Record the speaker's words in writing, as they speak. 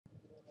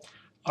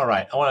All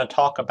right, I want to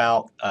talk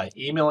about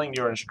emailing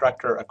your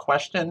instructor a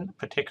question,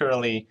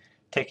 particularly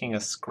taking a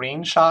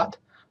screenshot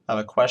of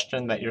a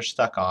question that you're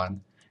stuck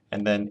on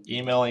and then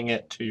emailing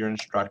it to your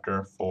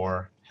instructor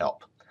for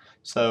help.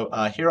 So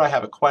here I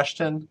have a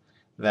question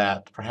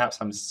that perhaps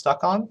I'm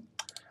stuck on. I'm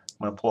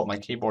going to pull up my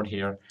keyboard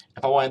here.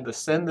 If I wanted to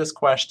send this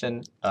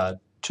question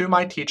to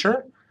my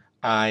teacher,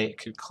 I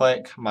could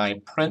click my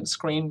print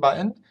screen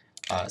button.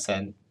 It's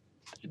in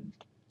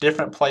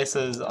different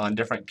places on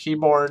different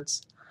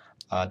keyboards.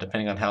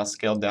 Depending on how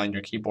scaled down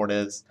your keyboard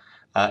is.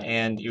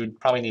 And you'd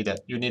probably need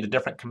a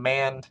different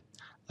command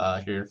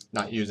if you're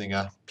not using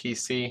a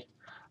PC.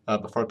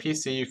 But for a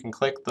PC, you can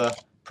click the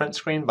print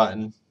screen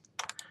button.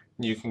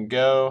 You can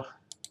go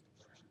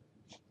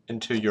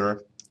into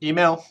your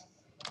email.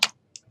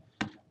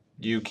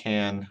 You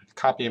can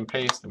copy and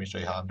paste. Let me show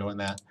you how I'm doing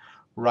that.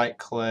 Right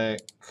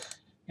click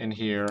in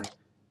here,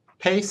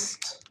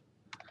 paste,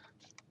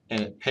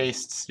 and it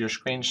pastes your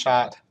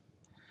screenshot.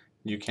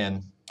 You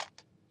can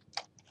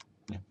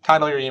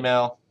title your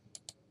email,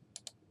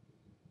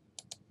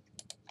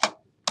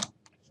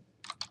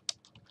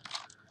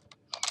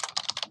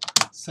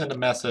 send a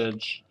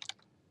message,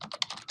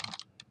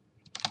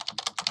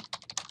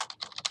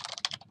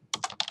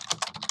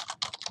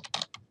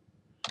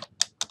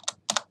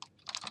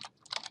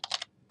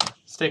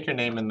 stick your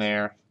name in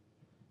there,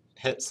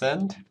 hit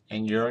send,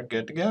 and you're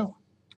good to go.